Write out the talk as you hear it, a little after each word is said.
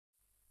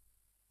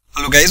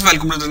Hello guys,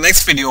 welcome to the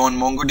next video on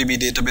MongoDB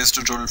database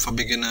tutorial for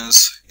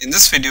beginners. In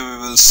this video we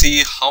will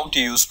see how to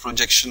use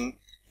projection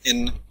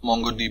in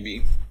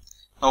MongoDB.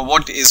 Now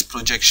what is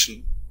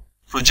projection?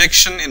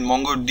 Projection in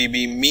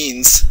MongoDB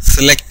means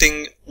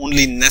selecting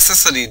only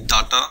necessary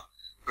data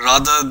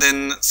rather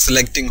than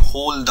selecting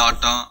whole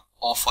data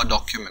of a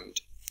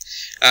document.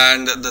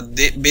 And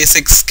the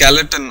basic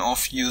skeleton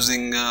of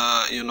using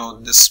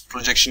this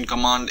projection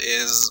command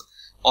is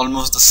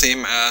almost the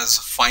same as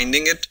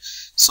finding it.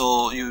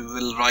 So you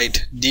will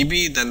write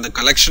db, then the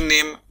collection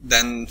name,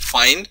 then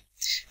find,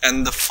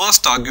 and the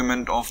first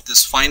argument of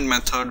this find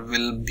method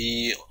will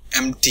be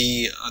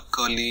empty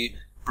curly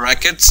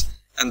brackets,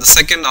 and the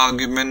second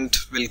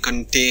argument will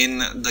contain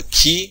the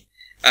key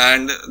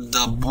and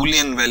the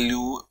boolean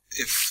value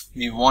if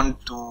we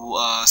want to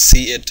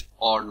see it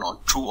or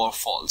not, true or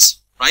false,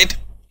 right?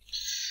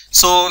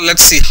 So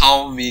let's see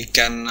how we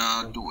can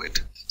do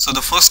it. So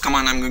the first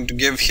command I'm going to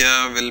give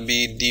here will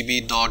be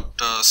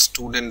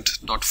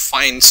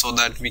db.student.find so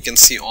that we can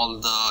see all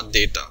the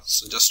data.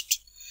 So just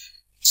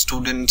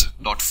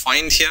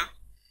student.find here,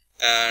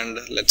 and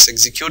let's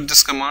execute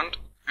this command,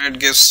 and it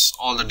gives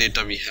all the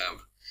data we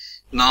have.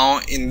 Now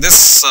in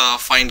this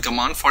find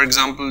command, for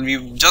example,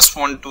 we just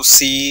want to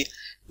see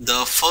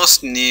the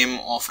first name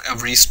of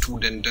every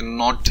student and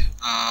not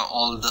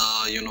all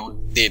the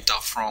data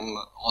from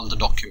all the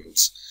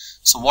documents.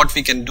 So what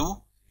we can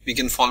do, we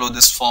can follow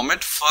this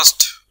format.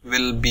 First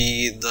will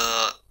be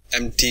the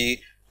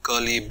empty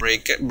curly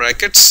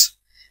brackets,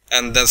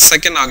 and the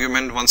second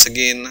argument once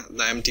again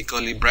the empty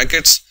curly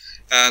brackets,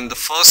 and the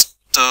first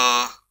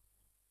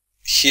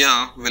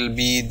here will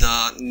be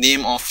the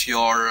name of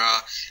your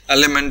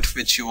element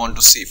which you want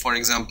to see. For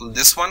example,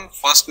 this one,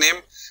 first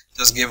name,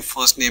 just give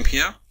first name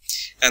here,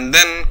 and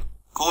then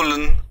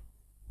colon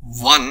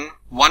 1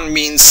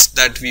 means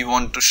that we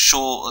want to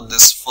show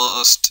this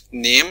first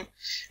name,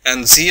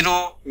 and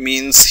 0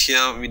 means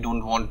here we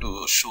don't want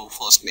to show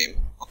first name.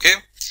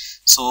 Okay,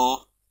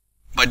 so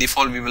by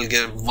default we will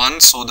give 1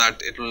 so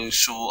that it will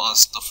show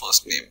us the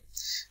first name,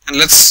 and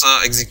let's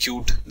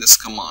execute this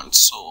command.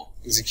 So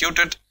execute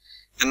it,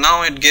 and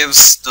now it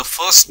gives the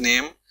first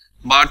name,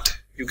 but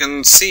you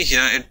can see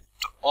here it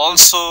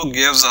also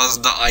gives us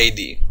the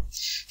ID.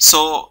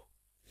 So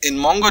in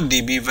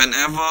MongoDB,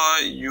 whenever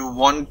you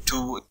want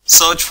to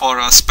search for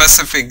a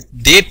specific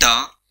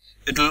data,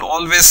 it will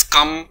always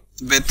come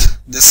with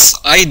this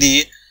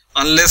ID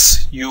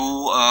unless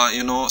you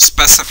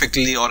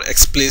specifically or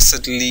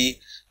explicitly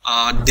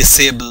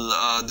disable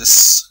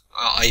this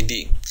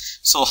ID.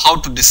 So how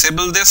to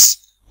disable this?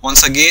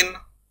 Once again,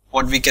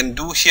 what we can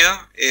do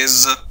here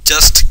is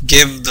just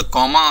give the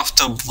comma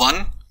after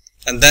 1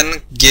 and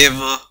then give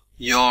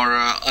your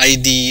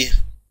ID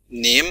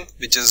name,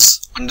 which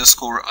is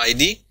underscore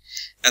ID,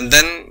 and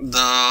then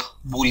the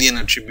boolean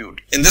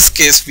attribute. In this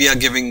case we are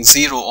giving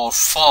 0 or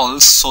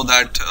false so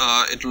that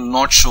it will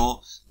not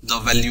show the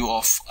value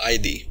of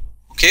ID.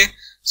 Okay,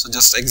 so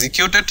just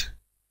execute it,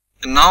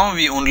 and now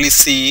we only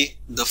see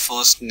the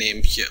first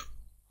name here.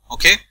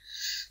 Okay,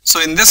 so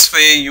in this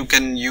way you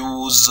can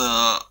use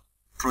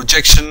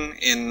projection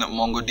in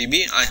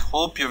MongoDB. I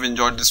hope you've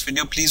enjoyed this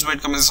video. Please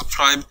rate, comment,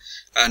 subscribe,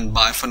 and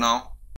bye for now.